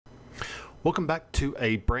Welcome back to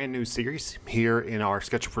a brand new series here in our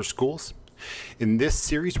SketchUp for Schools. In this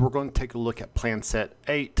series, we're going to take a look at Plan Set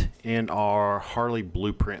 8 in our Harley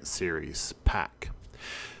Blueprint series pack.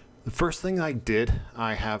 The first thing I did,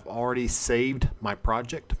 I have already saved my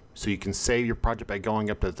project. So you can save your project by going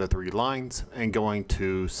up to the three lines and going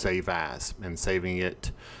to Save As and saving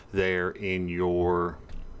it there in your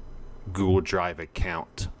Google Drive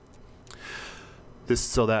account. This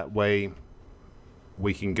so that way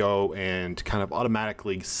we can go and kind of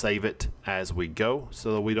automatically save it as we go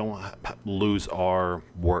so that we don't lose our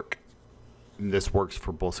work. And this works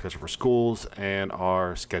for both SketchUp for Schools and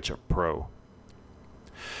our SketchUp Pro.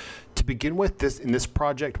 To begin with, in this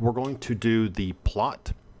project, we're going to do the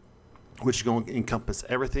plot, which is going to encompass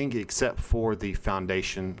everything except for the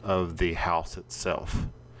foundation of the house itself.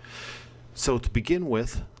 So to begin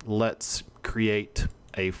with, let's create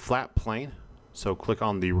a flat plane. So click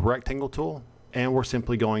on the rectangle tool, and we're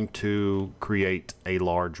simply going to create a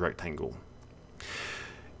large rectangle.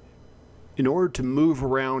 In order to move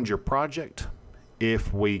around your project,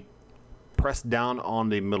 if we press down on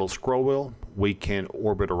the middle scroll wheel, we can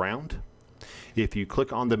orbit around. If you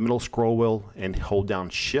click on the middle scroll wheel and hold down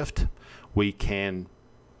Shift, we can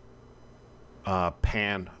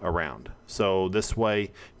pan around. So this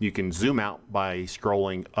way you can zoom out by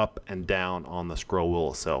scrolling up and down on the scroll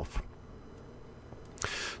wheel itself.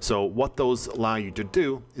 So what those allow you to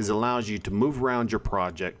do is allows you to move around your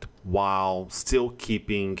project while still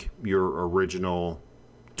keeping your original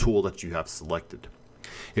tool that you have selected.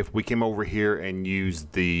 If we came over here and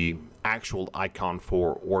used the actual icon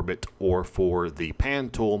for orbit or for the pan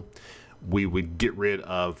tool, we would get rid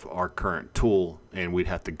of our current tool and we'd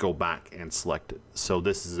have to go back and select it. So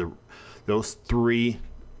this is those three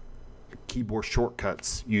keyboard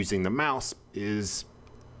shortcuts using the mouse is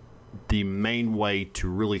the main way to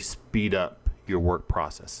really speed up your work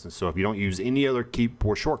process. And so if you don't use any other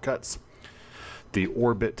keyboard shortcuts, the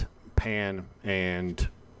orbit, pan, and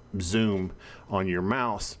zoom on your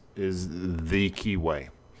mouse is the key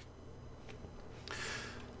way.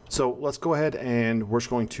 So let's go ahead and we're just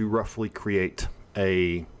going to roughly create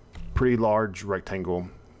a pretty large rectangle.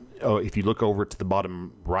 If you look over to the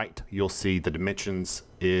bottom right, you'll see the dimensions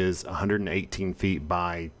is 118 feet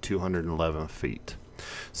by 211 feet.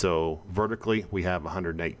 So vertically we have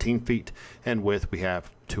 118 feet and width we have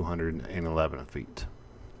 211 feet.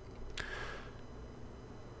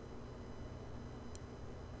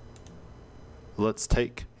 Let's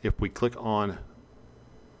take, if we click on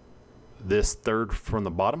this third from the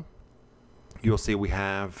bottom, you'll see we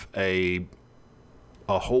have a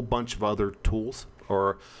whole bunch of other tools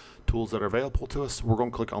or tools that are available to us. We're going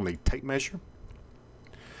to click on the tape measure,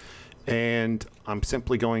 and I'm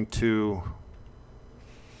simply going to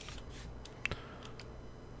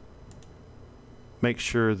make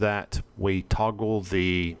sure that we toggle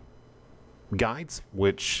the guides,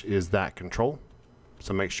 which is that control.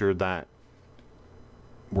 So make sure that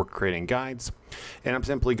we're creating guides, and I'm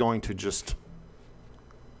simply going to just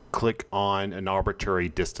click on an arbitrary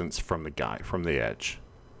distance from the guide, from the edge.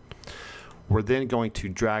 We're then going to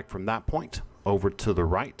drag from that point over to the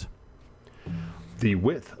right. The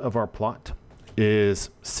width of our plot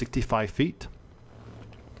is 65 feet.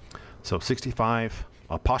 So 65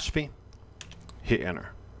 apostrophe, hit enter.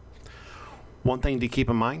 One thing to keep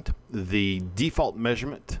in mind, the default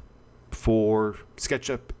measurement for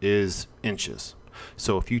SketchUp is inches.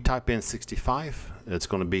 So if you type in 65, it's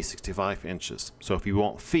going to be 65 inches. So if you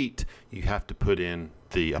want feet, you have to put in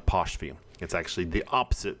the apostrophe. It's actually the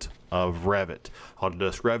opposite of Revit.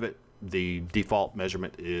 Autodesk Revit, the default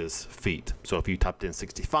measurement is feet. So if you typed in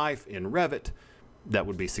 65 in Revit, that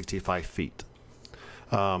would be 65 feet.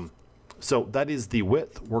 So that is the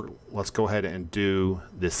width. Let's go ahead and do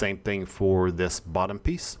the same thing for this bottom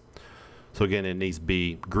piece. So again, it needs to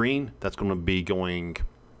be green. That's going to be going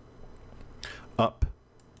up.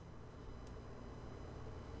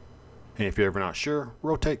 And if you're ever not sure,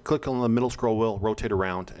 click on the middle scroll wheel, rotate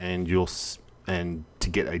around, and to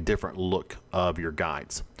get a different look of your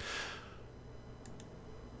guides.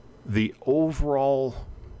 The overall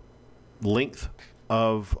length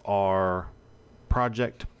of our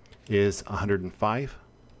project is 105,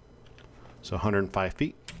 so 105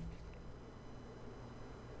 feet.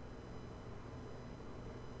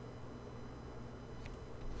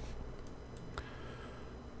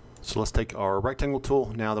 So let's take our rectangle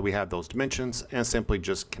tool now that we have those dimensions and simply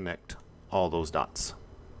just connect all those dots.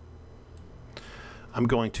 I'm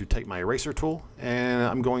going to take my eraser tool and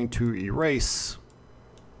I'm going to erase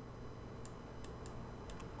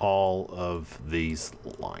all of these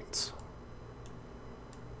lines.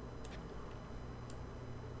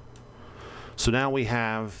 So now we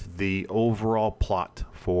have the overall plot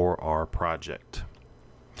for our project.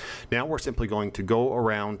 Now we're simply going to go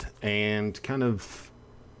around and kind of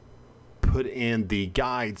put in the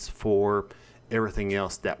guides for everything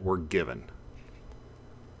else that we're given.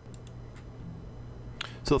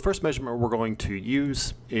 So the first measurement we're going to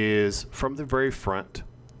use is from the very front.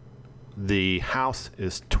 The house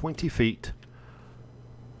is 20 feet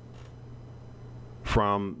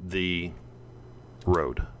from the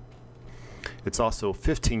road. It's also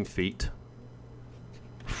 15 feet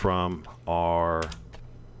from our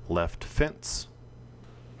left fence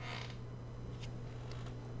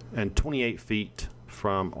and 28 feet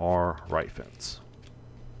from our right fence.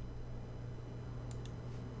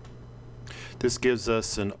 This gives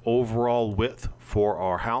us an overall width for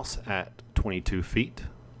our house at 22 feet.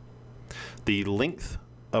 The length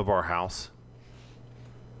of our house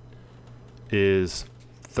is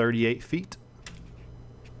 38 feet.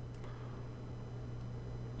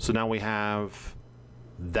 So now we have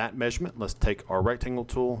that measurement. Let's take our rectangle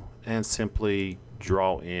tool and simply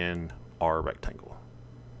draw in our rectangle.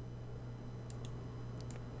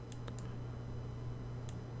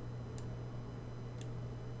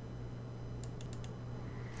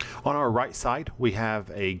 On our right side, we have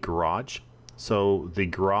a garage. So the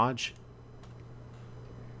garage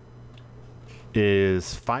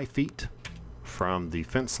is 5 feet from the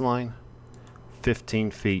fence line, 15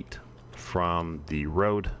 feet from the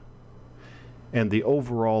road, and the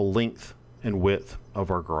overall length and width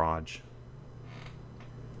of our garage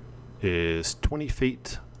is 20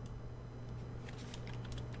 feet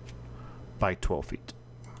by 12 feet.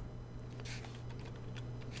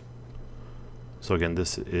 So again,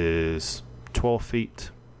 this is 12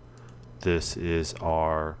 feet, this is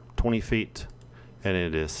our 20 feet, and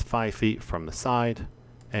it is 5 feet from the side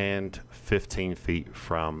and 15 feet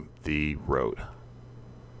from the road.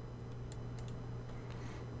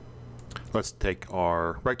 Let's take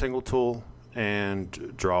our rectangle tool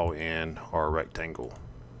and draw in our rectangle.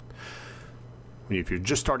 If you're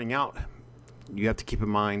just starting out, you have to keep in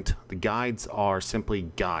mind the guides are simply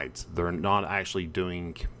guides. They're not actually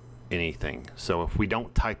doing anything. So if we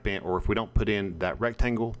don't type in, or if we don't put in that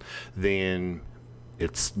rectangle, then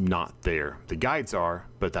it's not there. The guides are,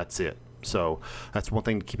 but that's it. So that's one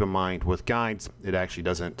thing to keep in mind with guides. It actually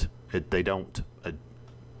doesn't, they don't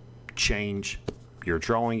change your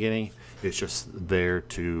drawing any. It's just there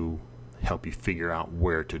to help you figure out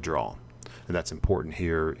where to draw. And that's important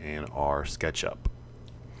here in our SketchUp.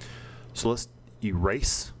 So let's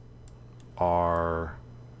erase our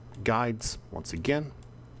guides once again.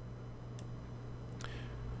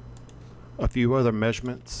 A few other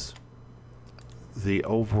measurements. The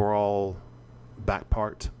overall back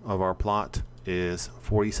part of our plot is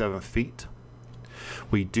 47 feet.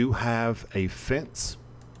 We do have a fence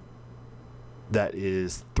that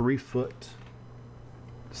is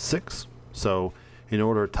 3'6". So in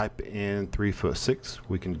order to type in 3'6",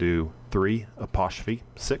 we can do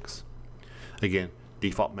 3'6". Again,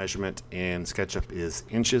 default measurement in SketchUp is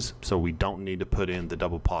inches, so we don't need to put in the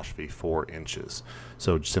double apostrophe for inches.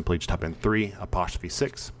 So simply just type in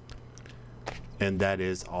 3'6", and that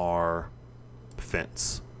is our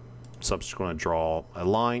fence. So I'm just going to draw a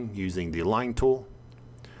line using the line tool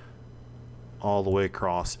all the way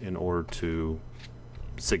across in order to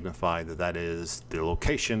signify that that is the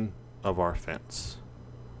location of our fence.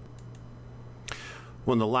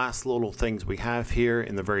 One of the last little things we have here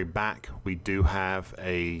in the very back, we do have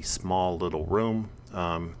a small little room.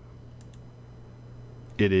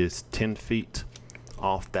 It is 10 feet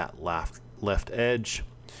off that left edge,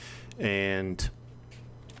 and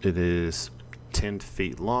it is 10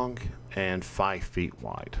 feet long and 5 feet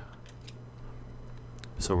wide.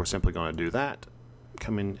 So we're simply going to do that,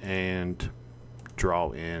 come in and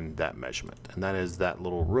draw in that measurement, and that is that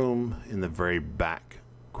little room in the very back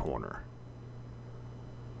corner.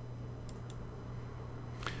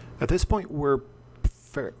 At this point, we're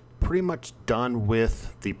pretty much done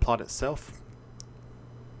with the plot itself.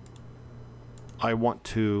 I want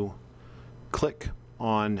to click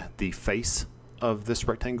on the face of this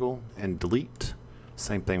rectangle and delete.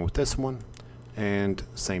 Same thing with this one, and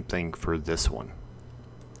same thing for this one.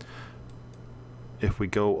 If we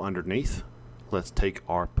go underneath, let's take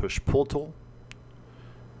our push-pull tool,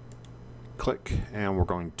 click, and we're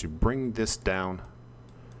going to bring this down.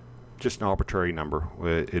 Just an arbitrary number.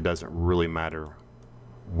 It doesn't really matter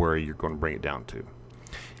where you're going to bring it down to.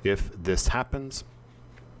 If this happens,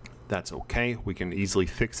 that's okay. We can easily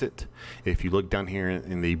fix it. If you look down here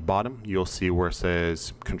in the bottom, you'll see where it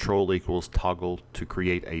says Control equals toggle to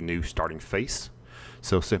create a new starting face.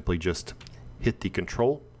 So simply just hit the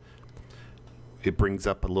Control. It brings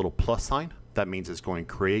up a little plus sign. that means it's going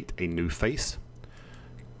to create a new face.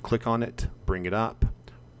 Click on it, bring it up,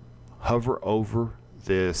 hover over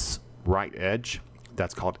this right edge.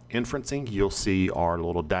 That's called inferencing. You'll see our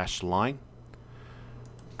little dashed line.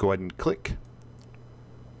 Go ahead and click.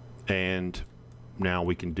 And now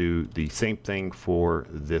we can do the same thing for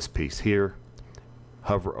this piece here.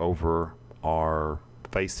 Hover over our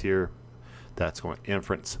face here. That's going to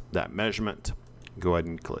inference that measurement. Go ahead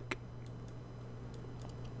and click.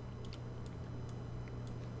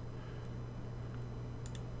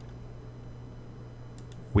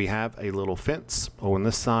 We have a little fence on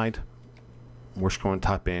this side. We're just going to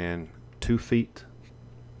type in 2 feet.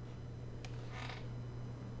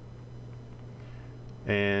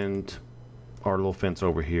 And our little fence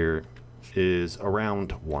over here is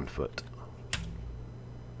around 1 foot.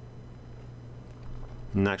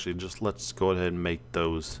 And actually, just let's go ahead and make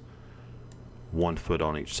those 1 foot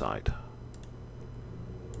on each side.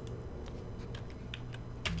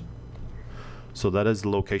 So that is the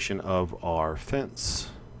location of our fence.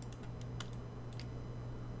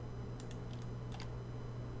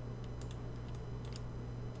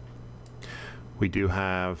 We do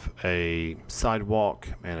have a sidewalk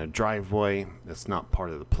and a driveway. That's not part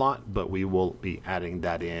of the plot, but we will be adding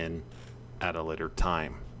that in at a later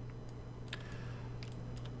time.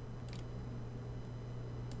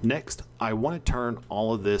 Next, I want to turn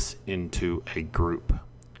all of this into a group.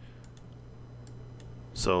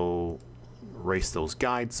 So erase those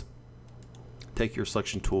guides, take your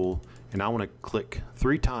selection tool, and I want to click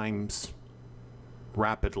 3 times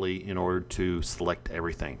rapidly in order to select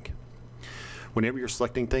everything. Whenever you're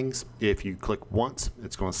selecting things, if you click once,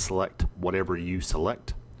 it's going to select whatever you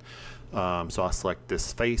select. So I select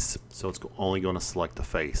this face, so it's only going to select the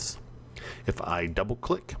face. If I double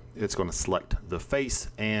click, it's going to select the face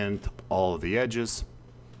and all of the edges.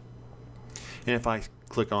 And if I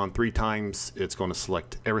click on 3 times, it's going to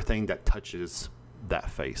select everything that touches that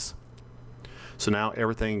face. So now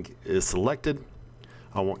everything is selected.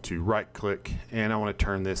 I want to right click and I want to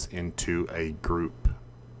turn this into a group.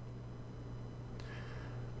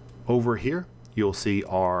 Over here, you'll see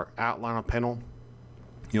our outline panel.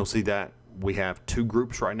 You'll see that we have 2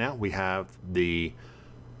 groups right now. We have a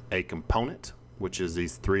component, which is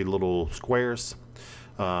these 3 little squares.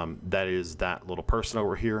 That is that little person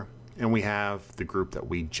over here. And we have the group that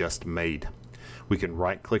we just made. We can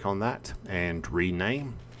right click on that and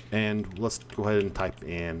rename. And let's go ahead and type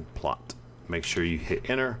in plot. Make sure you hit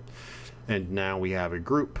enter. And now we have a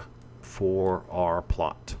group for our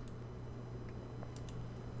plot.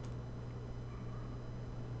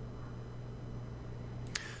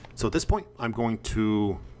 So at this point, I'm going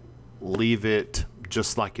to leave it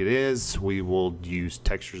just like it is. We will use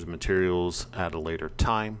textures and materials at a later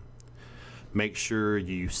time. Make sure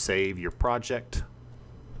you save your project.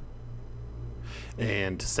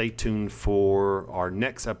 And stay tuned for our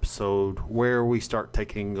next episode where we start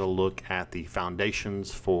taking a look at the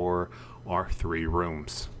foundations for our 3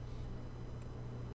 rooms.